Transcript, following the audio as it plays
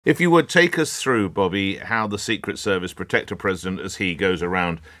If you would take us through, Bobby, how the Secret Service protect a president as he goes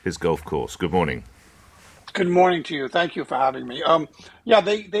around his golf course. Good morning. Good morning to you. Thank you for having me. Yeah,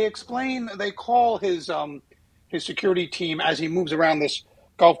 they explain, they call his security team as he moves around this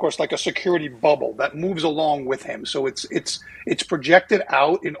golf course like a security bubble that moves along with him. So it's projected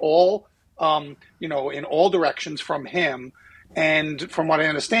out in all in all directions from him. And from what I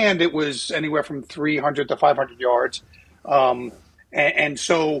understand, it was anywhere from 300 to 500 yards. And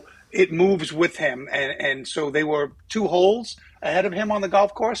so it moves with him. And so they were 2 holes ahead of him on the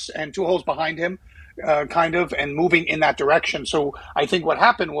golf course and 2 holes behind him, and moving in that direction. So I think what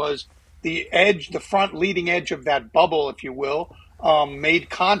happened was the front leading edge of that bubble, if you will, made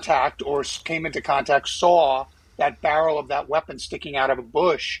contact or came into contact, saw that barrel of that weapon sticking out of a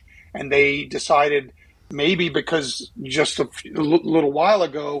bush. And they decided, maybe because just a little while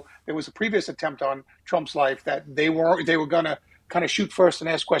ago, there was a previous attempt on Trump's life, that they were going to kind of shoot first and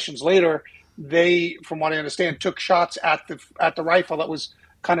ask questions later. They, from what I understand, took shots at the rifle that was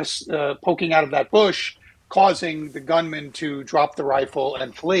kind of poking out of that bush, causing the gunman to drop the rifle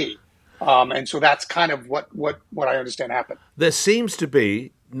and flee. And so that's kind of what I understand happened. There seems to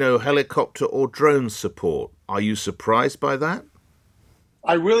be no helicopter or drone support. Are you surprised by that?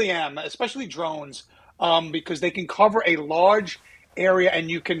 I really am, especially drones, because they can cover a large area,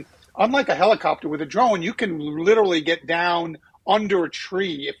 and you can, unlike a helicopter with a drone, you can literally get down under a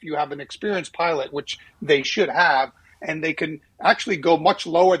tree if you have an experienced pilot, which they should have, and they can actually go much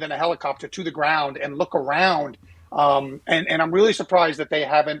lower than a helicopter to the ground and look around. And I'm really surprised that they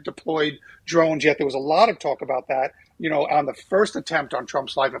haven't deployed drones yet. There was a lot of talk about that, on the first attempt on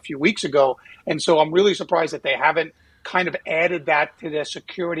Trump's life a few weeks ago. And so I'm really surprised that they haven't kind of added that to their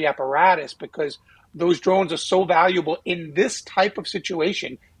security apparatus, because those drones are so valuable in this type of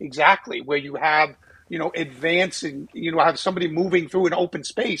situation, exactly, where you have advancing, have somebody moving through an open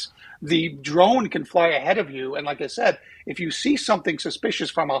space. The drone can fly ahead of you. And like I said, if you see something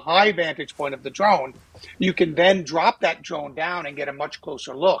suspicious from a high vantage point of the drone, you can then drop that drone down and get a much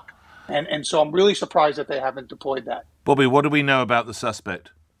closer look. And so I'm really surprised that they haven't deployed that. Bobby, what do we know about the suspect?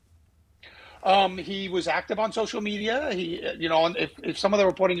 He was active on social media. He, if some of the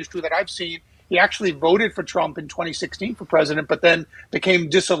reporting is true that I've seen, he actually voted for Trump in 2016 for president, but then became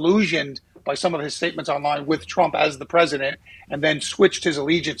disillusioned by some of his statements online with Trump as the president, and then switched his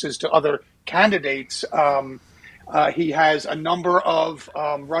allegiances to other candidates. He has a number of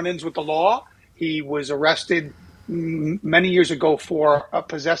run-ins with the law. He was arrested many years ago for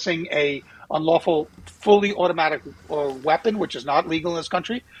possessing a unlawful, fully automatic weapon, which is not legal in this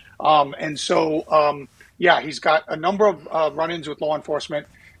country. He's got a number of run-ins with law enforcement,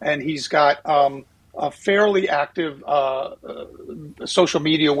 and he's got a fairly active social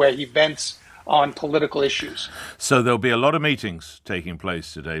media where he vents on political issues. So there'll be a lot of meetings taking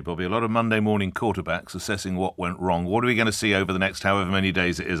place today, Bobby, a lot of Monday morning quarterbacks assessing what went wrong. What are we going to see over the next however many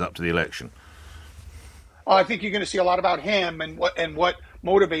days it is up to the election? I think you're going to see a lot about him and what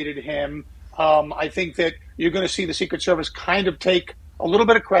motivated him. I think that you're going to see the Secret Service kind of take a little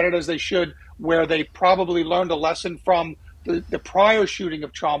bit of credit, as they should, where they probably learned a lesson from the prior shooting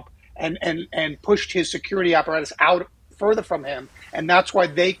of Trump and pushed his security apparatus out further from him. And that's why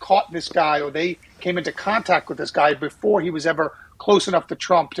they caught this guy, or they came into contact with this guy before he was ever close enough to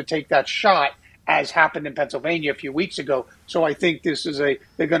Trump to take that shot, as happened in Pennsylvania a few weeks ago. So I think this is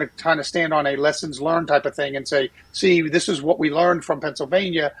they're going to kind of stand on a lessons learned type of thing and say, see, this is what we learned from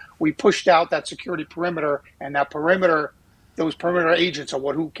Pennsylvania. We pushed out that security perimeter, and those perimeter agents are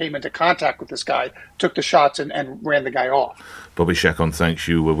who came into contact with this guy, took the shots and ran the guy off. Bobby Chacon, thanks.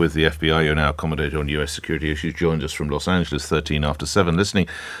 You were with the FBI. You're now commentator on U.S. security issues. Joined us from Los Angeles, 13 after 7. Listening,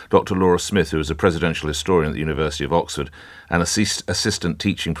 Dr. Laura Smith, who is a presidential historian at the University of Oxford and assistant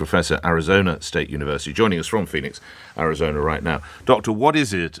teaching professor at Arizona State University, joining us from Phoenix, Arizona right now. Doctor, what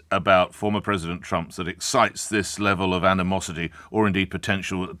is it about former President Trump that excites this level of animosity or indeed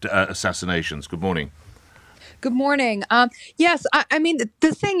potential assassinations? Good morning. Good morning. Yes, I mean,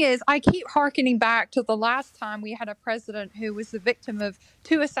 the thing is, I keep hearkening back to the last time we had a president who was the victim of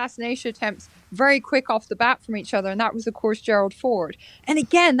 2 assassination attempts very quick off the bat from each other, and that was, of course, Gerald Ford. And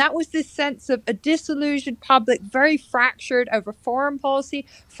again, that was this sense of a disillusioned public, very fractured over foreign policy,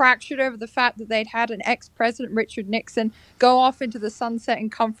 fractured over the fact that they'd had an ex-president, Richard Nixon, go off into the sunset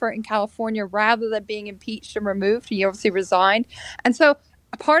in comfort in California rather than being impeached and removed. He obviously resigned. And so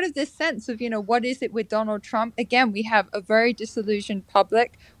a part of this sense of, what is it with Donald Trump? Again, we have a very disillusioned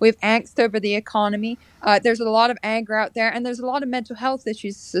public. We have angst over the economy. There's a lot of anger out there, and there's a lot of mental health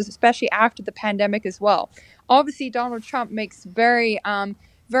issues, especially after the pandemic as well. Obviously, Donald Trump makes very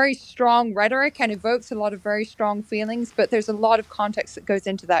very strong rhetoric and evokes a lot of very strong feelings, but there's a lot of context that goes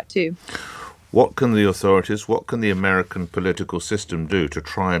into that too. What can the authorities, what can the American political system do to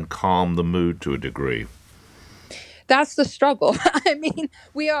try and calm the mood to a degree? That's the struggle. I mean,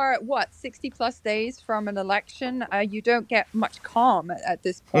 we are, 60 plus days from an election. You don't get much calm at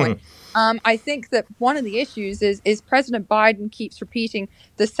this point. I think that one of the issues is President Biden keeps repeating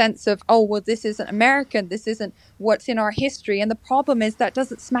the sense of, oh, well, this isn't American. This isn't what's in our history. And the problem is that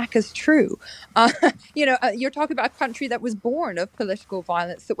doesn't smack as true. You're talking about a country that was born of political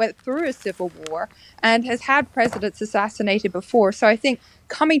violence, that went through a civil war and has had presidents assassinated before. So I think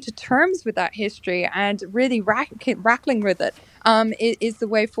coming to terms with that history and really rackling with it is the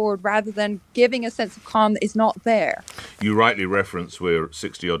way forward, rather than giving a sense of calm that is not there. You rightly reference we're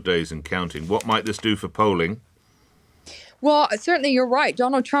 60-odd days and counting. What might this do for polling? Well, certainly you're right.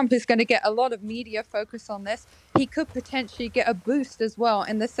 Donald Trump is going to get a lot of media focus on this. He could potentially get a boost as well,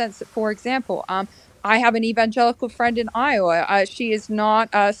 in the sense that, for example, I have an evangelical friend in Iowa. She is not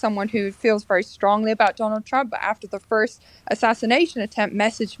someone who feels very strongly about Donald Trump, but after the first assassination attempt,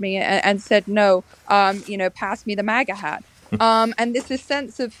 messaged me and said, no, pass me the MAGA hat. And this is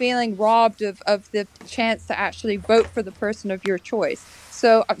sense of feeling robbed of the chance to actually vote for the person of your choice.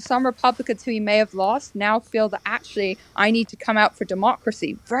 So some Republicans who he may have lost now feel that actually I need to come out for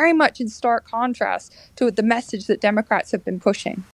democracy, very much in stark contrast to the message that Democrats have been pushing.